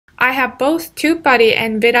I have both TubeBuddy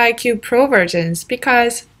and VidIQ Pro versions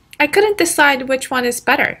because I couldn't decide which one is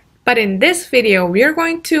better. But in this video, we're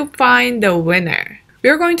going to find the winner.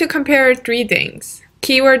 We're going to compare 3 things: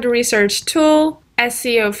 keyword research tool,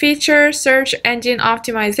 SEO feature, search engine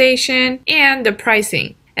optimization, and the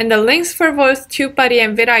pricing. And the links for both TubeBuddy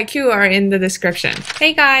and VidIQ are in the description.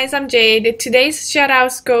 Hey guys, I'm Jade. Today's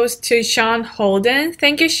shoutouts goes to Sean Holden.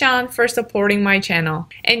 Thank you, Sean, for supporting my channel.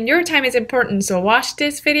 And your time is important, so watch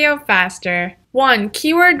this video faster. 1.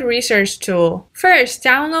 Keyword research tool. First,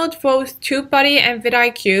 download both TubeBuddy and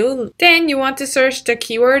VidIQ. Then you want to search the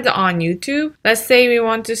keyword on YouTube. Let's say we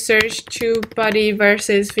want to search TubeBuddy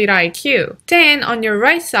versus VidIQ. Then on your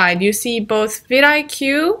right side, you see both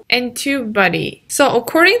VidIQ and TubeBuddy. So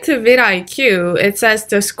according to VidIQ, it says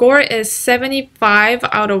the score is 75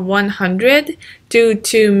 out of 100 due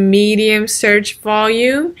to medium search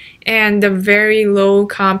volume and the very low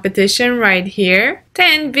competition right here.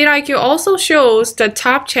 Then VidIQ also shows the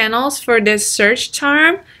top channels for this search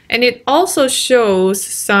term, and it also shows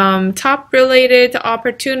some top related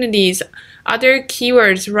opportunities, other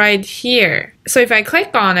keywords right here. So if I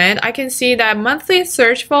click on it, I can see that monthly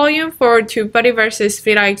search volume for TubeBuddy versus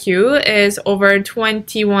VidIQ is over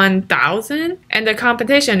 21,000, and the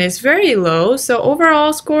competition is very low, so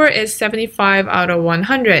overall score is 75 out of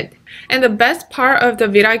 100. And the best part of the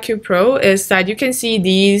VidIQ Pro is that you can see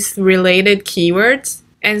these related keywords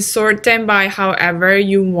and sort them by however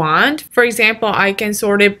you want. For example, I can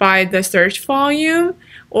sort it by the search volume,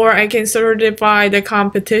 or I can sort it by the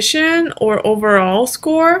competition or overall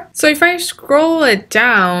score. So if I scroll it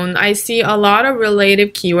down, I see a lot of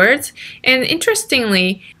related keywords. And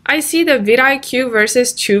interestingly, I see the VidIQ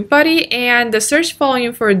versus TubeBuddy, and the search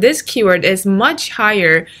volume for this keyword is much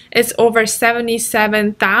higher. It's over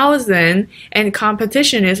 77,000, and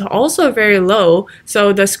competition is also very low.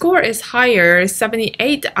 So the score is higher,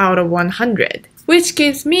 78 out of 100. Which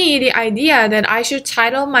gives me the idea that I should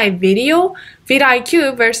title my video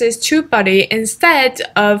VidIQ versus TubeBuddy instead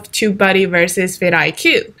of TubeBuddy versus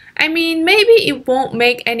VidIQ. I mean, maybe it won't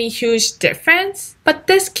make any huge difference, but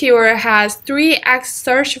this keyword has 3x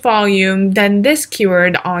search volume than this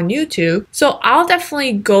keyword on YouTube, so I'll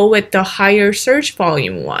definitely go with the higher search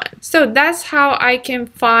volume one. So that's how I can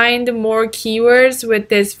find more keywords with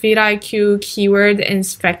this VidIQ keyword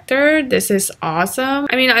inspector. This is awesome.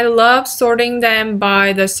 I mean, I love sorting them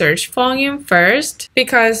by the search volume first,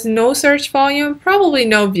 because no search volume, probably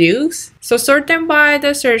no views. So sort them by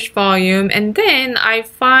the search volume, and then I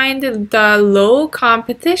find the low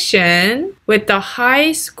competition with the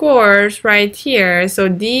high scores right here. So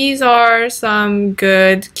these are some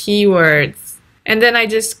good keywords. And then I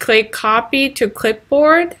just click copy to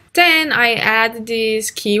clipboard. Then I add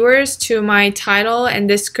these keywords to my title and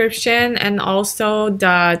description and also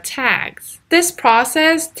the tags. This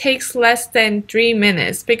process takes less than 3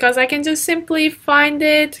 minutes because I can just simply find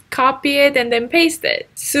it, copy it, and then paste it.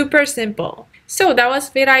 Super simple. So that was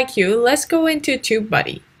VidIQ. Let's go into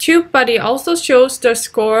TubeBuddy. TubeBuddy also shows the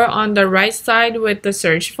score on the right side with the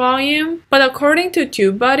search volume, but according to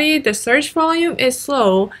TubeBuddy, the search volume is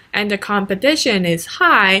low and the competition is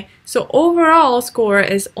high, so overall score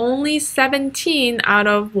is only 17 out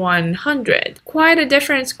of 100. Quite a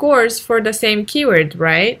different scores for the same keyword,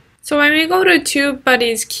 right? So when we go to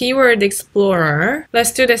TubeBuddy's Keyword Explorer,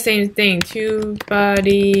 let's do the same thing.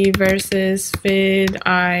 TubeBuddy versus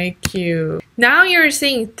VidIQ. Now you're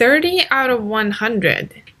seeing 30 out of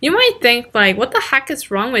 100. You might think like, what the heck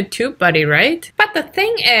is wrong with TubeBuddy, right? But the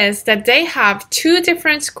thing is that they have 2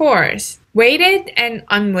 different scores, weighted and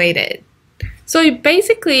unweighted. So it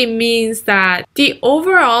basically means that the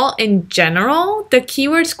overall in general, the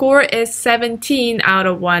keyword score is 17 out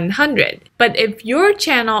of 100. But if your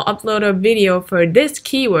channel upload a video for this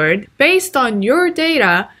keyword, based on your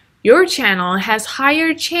data, your channel has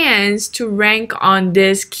higher chance to rank on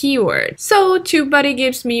this keyword. So TubeBuddy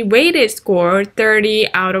gives me weighted score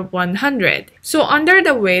 30 out of 100. So under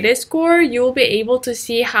the weighted score, you'll be able to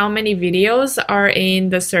see how many videos are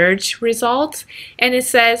in the search results, and it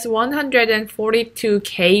says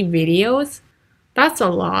 142k videos. That's a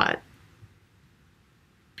lot.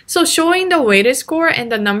 So showing the weighted score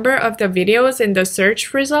and the number of the videos in the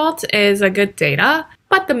search results is a good data.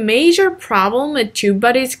 But the major problem with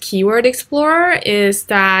TubeBuddy's Keyword Explorer is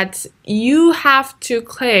that you have to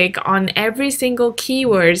click on every single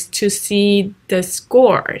keywords to see the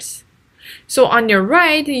scores. So on your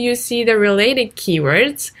right, you see the related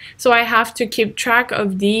keywords. So I have to keep track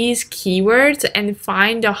of these keywords and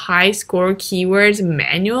find the high score keywords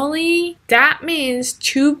manually. That means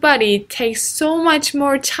TubeBuddy takes so much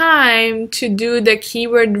more time to do the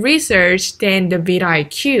keyword research than the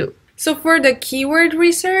VidIQ. So for the keyword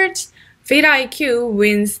research, VidIQ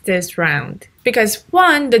wins this round. Because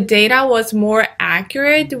 1, the data was more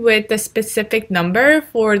accurate with the specific number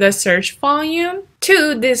for the search volume.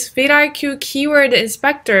 2, this VidIQ keyword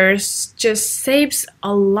inspector just saves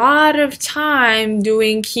a lot of time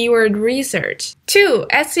doing keyword research. 2,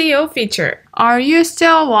 SEO feature. Are you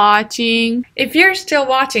still watching? If you're still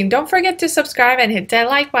watching, don't forget to subscribe and hit that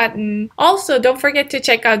like button. Also, don't forget to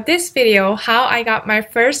check out this video, how I got my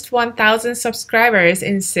first 1,000 subscribers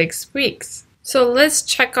in 6 weeks. So let's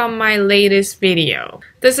check on my latest video.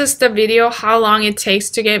 This is the video how long it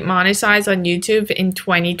takes to get monetized on YouTube in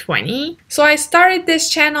 2020. So I started this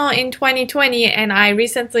channel in 2020 and I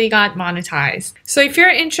recently got monetized. So if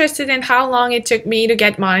you're interested in how long it took me to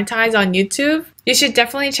get monetized on YouTube, you should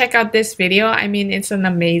definitely check out this video. I mean, it's an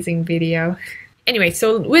amazing video. Anyway,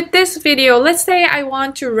 so with this video, let's say I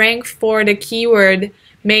want to rank for the keyword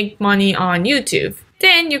make money on YouTube.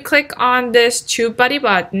 Then you click on this TubeBuddy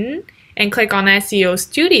button and click on SEO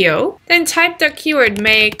Studio, then type the keyword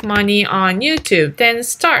make money on YouTube, then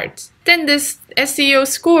start. Then this SEO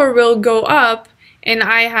score will go up and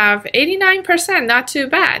I have 89%, not too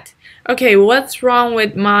bad. Okay, what's wrong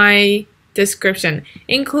with my description?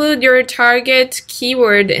 Include your target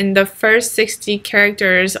keyword in the first 60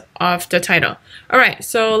 characters of the title. Alright,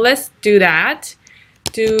 so let's do that.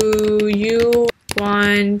 Do you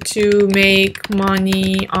want to make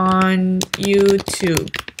money on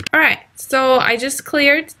YouTube? Alright, so I just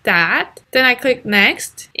cleared that. Then I click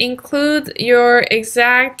next. Include your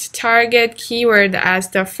exact target keyword as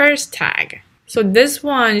the first tag. So this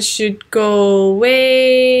one should go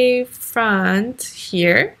way front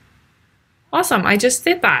here. Awesome, I just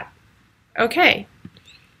did that. Okay.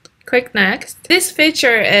 Click next. This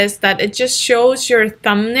feature is that it just shows your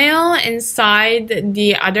thumbnail inside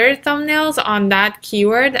the other thumbnails on that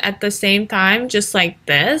keyword at the same time, just like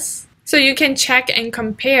this. So you can check and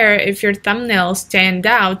compare if your thumbnails stand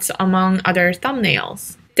out among other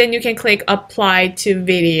thumbnails. Then you can click apply to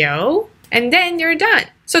video and then you're done.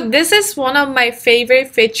 So this is one of my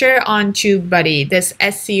favorite features on TubeBuddy, this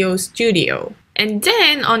SEO Studio. And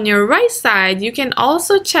then on your right side, you can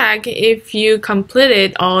also check if you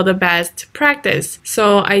completed all the best practice.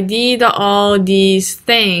 So I did all these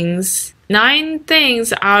things. 9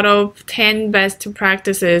 things out of 10 best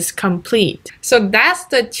practices complete. So that's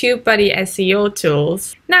the TubeBuddy SEO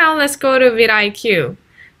tools. Now let's go to VidIQ.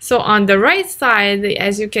 So on the right side,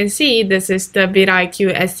 as you can see, this is the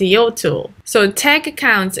VidIQ SEO tool. So tag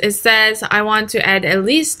counts, it says I want to add at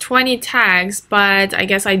least 20 tags, but I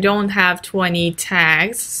guess I don't have 20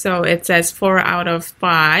 tags. So it says 4 out of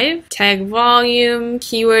 5. Tag volume,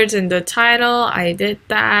 keywords in the title, I did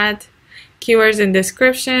that. Keywords in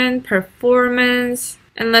description, performance,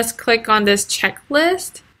 and let's click on this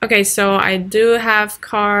checklist. Okay, so I do have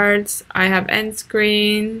cards, I have end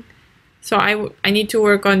screen, so I need to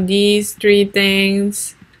work on these 3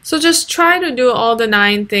 things. So just try to do all the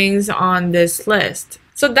 9 things on this list.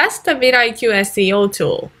 So that's the VidIQ SEO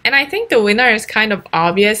tool. And I think the winner is kind of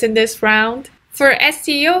obvious in this round. For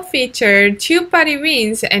SEO feature, TubeBuddy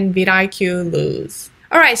wins and VidIQ lose.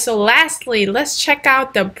 Alright, so lastly, let's check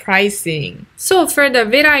out the pricing. So for the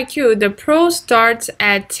VidIQ, the Pro starts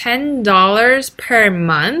at $10 per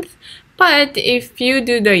month, but if you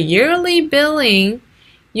do the yearly billing,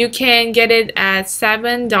 you can get it at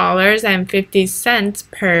 $7.50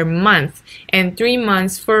 per month and 3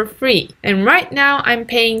 months for free. And right now I'm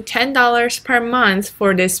paying $10 per month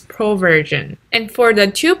for this Pro version. And for the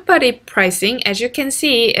TubeBuddy pricing, as you can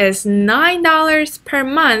see, is $9 per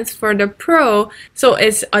month for the Pro, so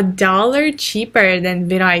it's $1 cheaper than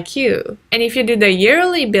VidIQ. And if you do the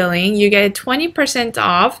yearly billing, you get 20%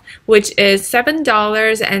 off, which is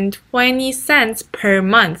 $7.20 per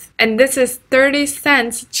month. And this is 30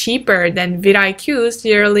 cents cheaper than VidIQ's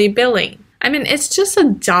yearly billing. I mean, it's just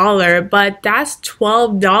 $1, but that's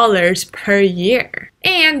 $12 per year.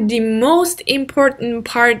 And the most important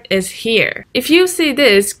part is here. If you see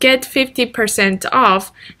this, get 50%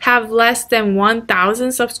 off, have less than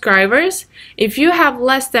 1,000 subscribers. If you have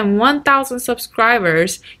less than 1,000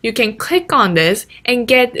 subscribers, you can click on this and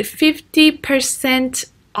get 50%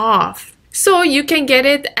 off. So you can get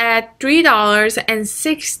it at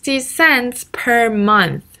 $3.60 per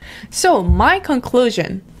month. So my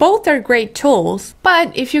conclusion, both are great tools,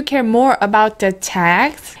 but if you care more about the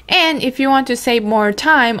tags and if you want to save more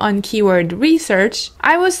time on keyword research,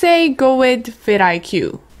 I would say go with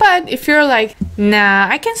VidIQ. But if you're like, nah,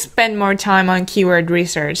 I can spend more time on keyword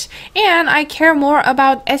research and I care more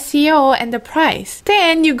about SEO and the price,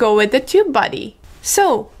 then you go with the TubeBuddy.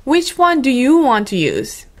 So which one do you want to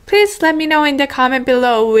use? Please let me know in the comment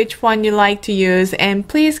below which one you like to use, and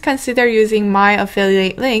please consider using my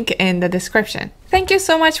affiliate link in the description. Thank you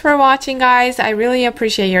so much for watching, guys. I really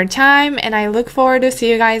appreciate your time, and I look forward to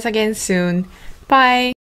see you guys again soon. Bye!